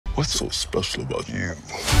What's so special about you?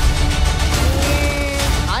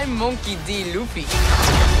 I'm Monkey D. Luffy.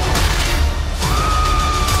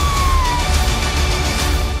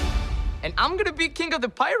 And I'm gonna be king of the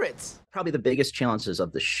pirates. Probably the biggest challenges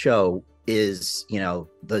of the show is,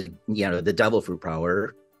 the devil fruit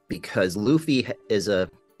power, because Luffy is a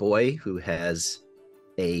boy who has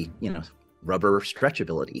a, rubber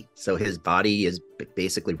stretchability. So his body is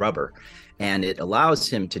basically rubber, and it allows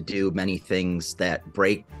him to do many things that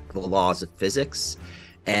break the laws of physics.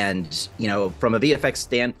 And, from a VFX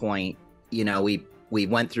standpoint, we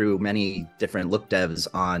went through many different look devs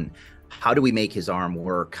on how do we make his arm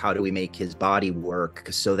work? How do we make his body work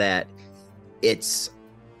so that it's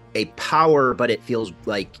a power, but it feels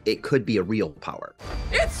like it could be a real power?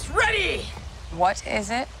 It's ready! What is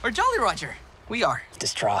it? We're Jolly Roger. We are the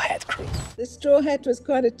Straw Hat Crew. The straw hat was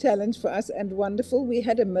quite a challenge for us and wonderful. We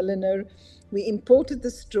had a milliner. We imported the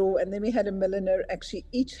straw, and then we had a milliner. Actually,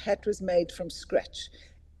 each hat was made from scratch.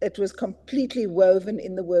 It was completely woven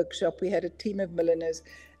in the workshop. We had a team of milliners,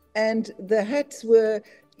 and the hats were,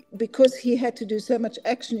 because he had to do so much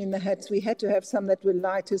action in the hats, we had to have some that were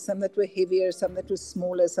lighter, some that were heavier, some that were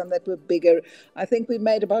smaller, some that were bigger. I think we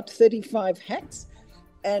made about 35 hats,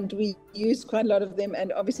 and we used quite a lot of them.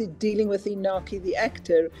 And obviously, dealing with Inaki, the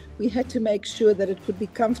actor, we had to make sure that it could be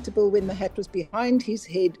comfortable when the hat was behind his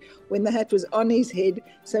head, when the hat was on his head.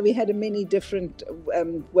 So we had many different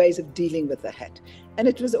ways of dealing with the hat. And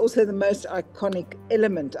it was also the most iconic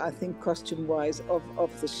element, I think, costume-wise,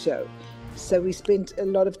 of the show. So we spent a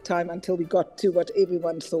lot of time until we got to what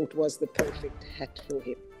everyone thought was the perfect hat for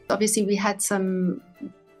him. Obviously, we had some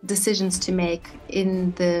decisions to make.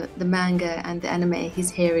 In the manga and the anime, his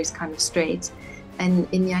hair is kind of straight, and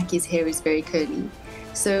Inyaki's hair is very curly.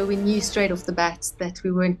 So we knew straight off the bat that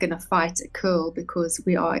we weren't going to fight a curl, because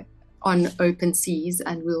we are on open seas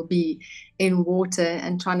and we'll be in water,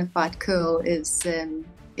 and trying to fight curl is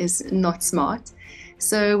not smart.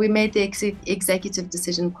 So we made the executive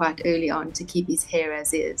decision quite early on to keep his hair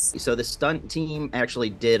as is. So the stunt team actually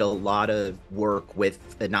did a lot of work with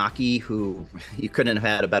Inaki, who you couldn't have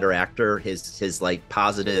had a better actor. His like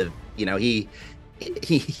positive,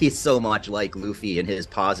 he's so much like Luffy in his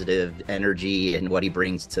positive energy and what he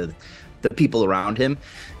brings to the people around him.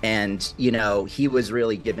 And, he was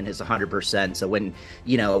really giving his 100%. So when,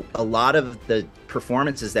 a lot of the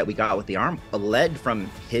performances that we got with the arm led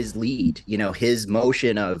from his lead, his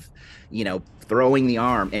motion of, throwing the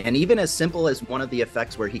arm. And even as simple as one of the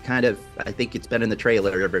effects where he kind of, I think it's been in the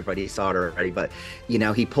trailer, everybody saw it already, but,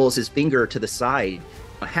 he pulls his finger to the side.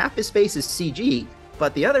 Half his face is CG,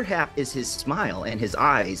 but the other half is his smile and his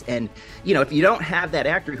eyes. And, if you don't have that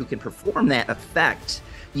actor who can perform that effect,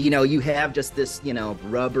 you have just this,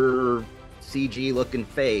 rubber CG looking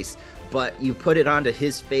face, but you put it onto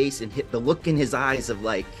his face and hit the look in his eyes of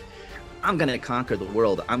like, I'm going to conquer the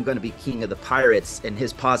world. I'm going to be king of the pirates, and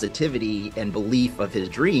his positivity and belief of his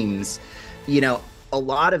dreams. A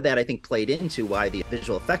lot of that, I think, played into why the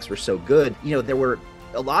visual effects were so good. There were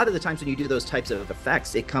a lot of the times when you do those types of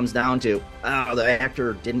effects, it comes down to, the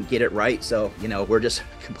actor didn't get it right. So, we're just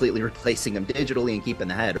completely replacing him digitally and keeping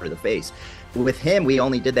the head or the face. With him, we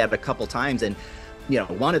only did that a couple times. And,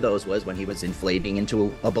 one of those was when he was inflating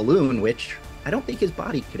into a balloon, which I don't think his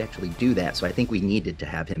body could actually do that. So I think we needed to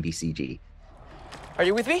have him be CG. Are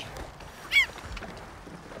you with me?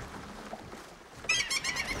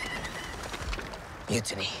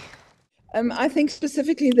 Mutiny. I think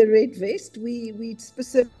specifically the red vest, we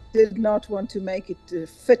specifically did not want to make it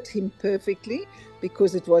fit him perfectly,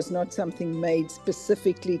 because it was not something made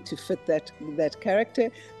specifically to fit that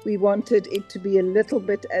character. We wanted it to be a little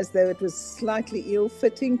bit as though it was slightly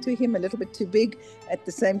ill-fitting to him, a little bit too big at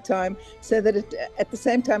the same time, so that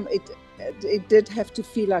it did have to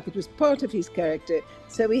feel like it was part of his character.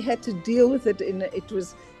 So we had to deal with it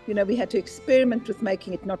we had to experiment with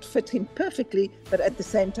making it not fit him perfectly, but at the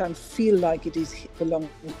same time feel like it belongs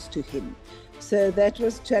to him. So that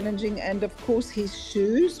was challenging. And of course his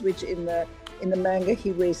shoes, which in the manga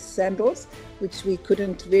he wears sandals, which we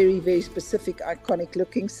couldn't, very, very specific, iconic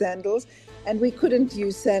looking sandals. And we couldn't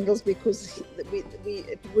use sandals because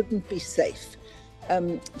it wouldn't be safe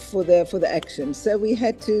for the action. So we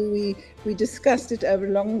discussed it over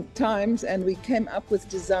long times, and we came up with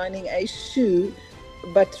designing a shoe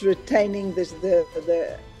but retaining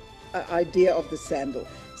the idea of the sandal.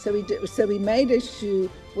 So we made a shoe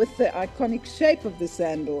with the iconic shape of the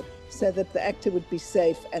sandal, so that the actor would be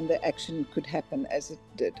safe and the action could happen as it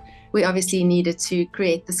did. We obviously needed to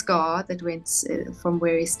create the scar that went from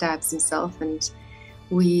where he stabs himself, and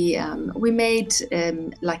We made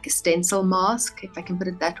like a stencil mask, if I can put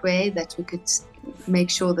it that way, that we could make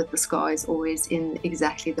sure that the scar is always in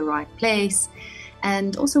exactly the right place.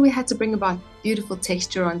 And also we had to bring about beautiful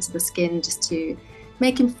texture onto the skin just to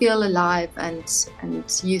make him feel alive and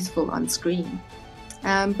youthful on screen.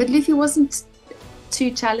 But Luffy wasn't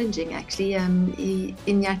too challenging, actually.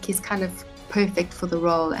 Inyaki's kind of perfect for the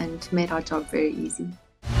role and made our job very easy.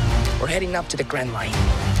 We're heading up to the Grand Line.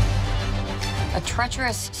 A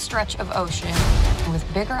treacherous stretch of ocean with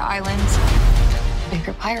bigger islands,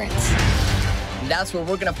 bigger pirates. And that's where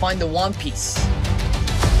we're gonna find the One Piece.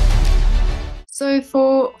 So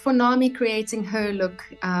for Nami creating her look,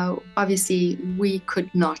 obviously we could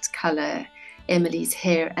not color Emily's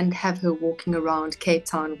hair and have her walking around Cape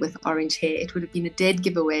Town with orange hair. It would have been a dead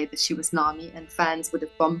giveaway that she was Nami, and fans would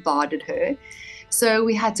have bombarded her. So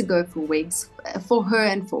we had to go for wigs for her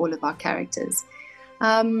and for all of our characters.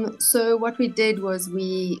 So what we did was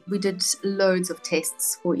we did loads of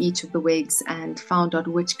tests for each of the wigs and found out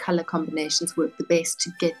which color combinations worked the best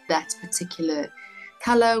to get that particular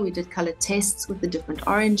color. We did color tests with the different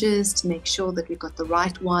oranges to make sure that we got the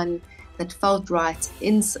right one that felt right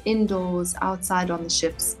indoors, outside on the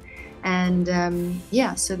ships. And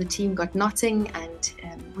yeah, so the team got knotting, and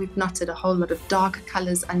we've knotted a whole lot of darker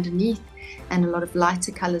colors underneath and a lot of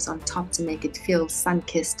lighter colors on top to make it feel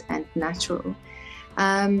sun-kissed and natural.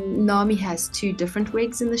 Nami has 2 different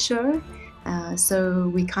wigs in the show. So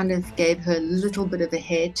we kind of gave her a little bit of a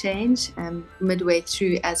hair change midway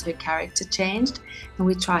through as her character changed, and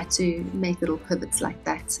we tried to make little pivots like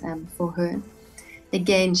that for her.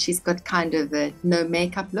 Again, she's got kind of a no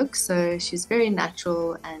makeup look, so she's very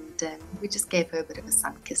natural, and we just gave her a bit of a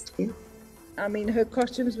sun-kissed feel. I mean, her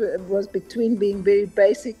costumes was between being very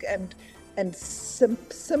basic and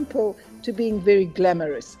simple to being very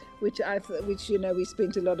glamorous, which you know we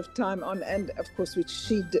spent a lot of time on, and of course which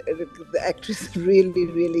the actress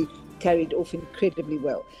really carried off incredibly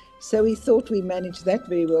well. So we thought we managed that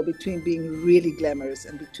very well between being really glamorous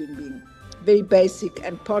and between being very basic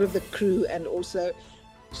and part of the crew, and also,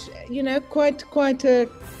 you know, quite a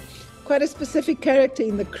specific character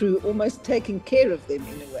in the crew, almost taking care of them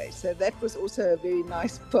in a way. So that was also a very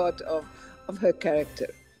nice part of her character.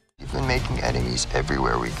 We've been making enemies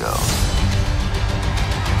everywhere we go.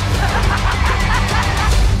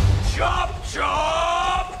 Chop,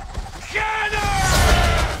 chop,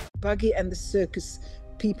 cannon! Buggy and the circus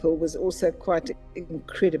people was also quite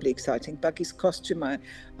incredibly exciting. Buggy's costume,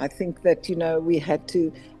 I think that, you know,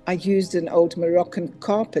 I used an old Moroccan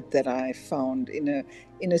carpet that I found in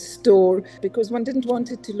a store, because one didn't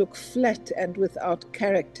want it to look flat and without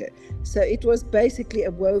character. So it was basically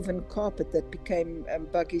a woven carpet that became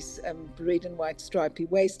Buggy's red and white stripy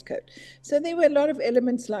waistcoat. So there were a lot of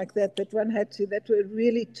elements like that one had to, that were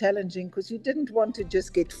really challenging, because you didn't want to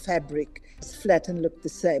just get fabric flat and look the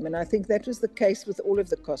same. And I think that was the case with all of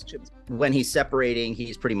the costumes. When he's separating,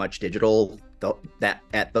 he's pretty much digital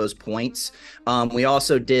at those points. We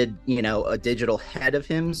also did, you know, a digital head of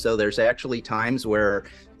him. So there's actually times where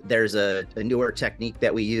there's a newer technique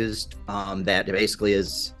that we used that basically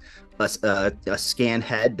is a scan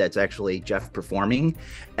head that's actually Jeff performing,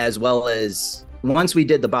 as well as once we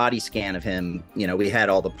did the body scan of him, you know, we had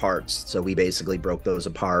all the parts. So we basically broke those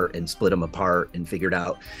apart and split them apart and figured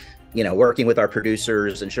out, you know, working with our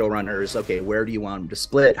producers and showrunners, okay, where do you want them to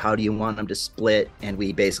split? How do you want them to split? And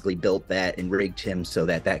we basically built that and rigged him so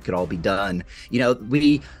that could all be done.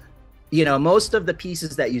 You know, most of the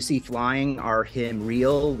pieces that you see flying are him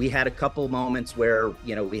real. We had a couple moments where,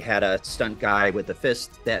 you know, we had a stunt guy with a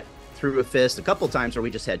fist that threw a fist. A couple times where we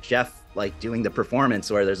just had Jeff like doing the performance,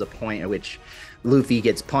 where there's a point at which Luffy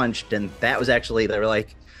gets punched, and that was actually, they were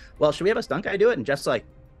like, well, should we have a stunt guy do it? And Jeff's like,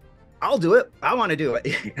 I'll do it. I want to do it.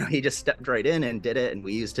 You know, he just stepped right in and did it, and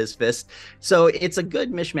we used his fist. So it's a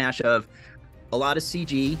good mishmash of a lot of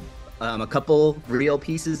CG, a couple real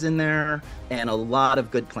pieces in there, and a lot of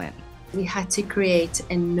good planning. We had to create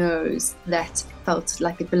a nose that felt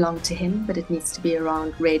like it belonged to him, but it needs to be a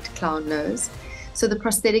round red clown nose. So the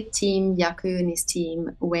prosthetic team, Yaku and his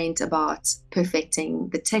team, went about perfecting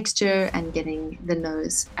the texture and getting the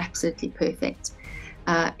nose absolutely perfect.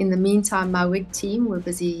 In the meantime, my wig team were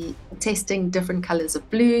busy testing different colors of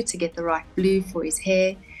blue to get the right blue for his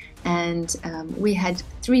hair. And we had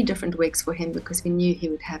 3 different wigs for him, because we knew he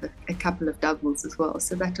would have a couple of doubles as well.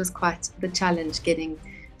 So that was quite the challenge, getting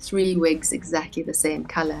 3 wigs exactly the same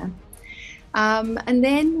color. And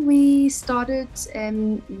then we started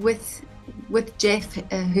with Jeff,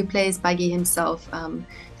 who plays Buggy himself.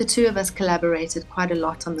 The 2 of us collaborated quite a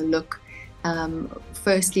lot on the look.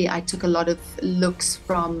 Firstly, I took a lot of looks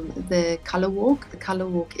from the color walk. The color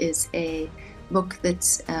walk is a book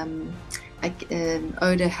that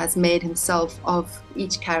Oda has made himself of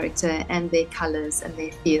each character and their colors and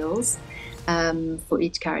their feels for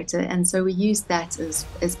each character, and so we use that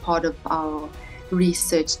as part of our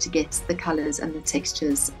research to get the colors and the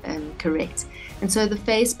textures correct. And so the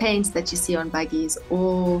face paints that you see on Buggy is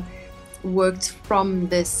all worked from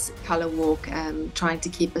this color walk, trying to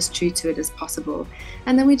keep as true to it as possible.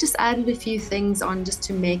 And then we just added a few things on just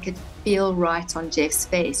to make it feel right on Jeff's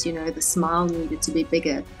face. You know, the smile needed to be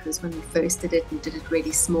bigger, because when we first did it, we did it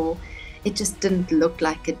really small. It just didn't look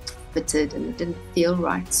like it fitted and it didn't feel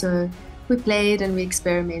right. So we played and we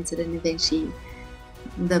experimented, and eventually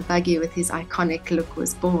the Buggy with his iconic look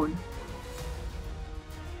was born.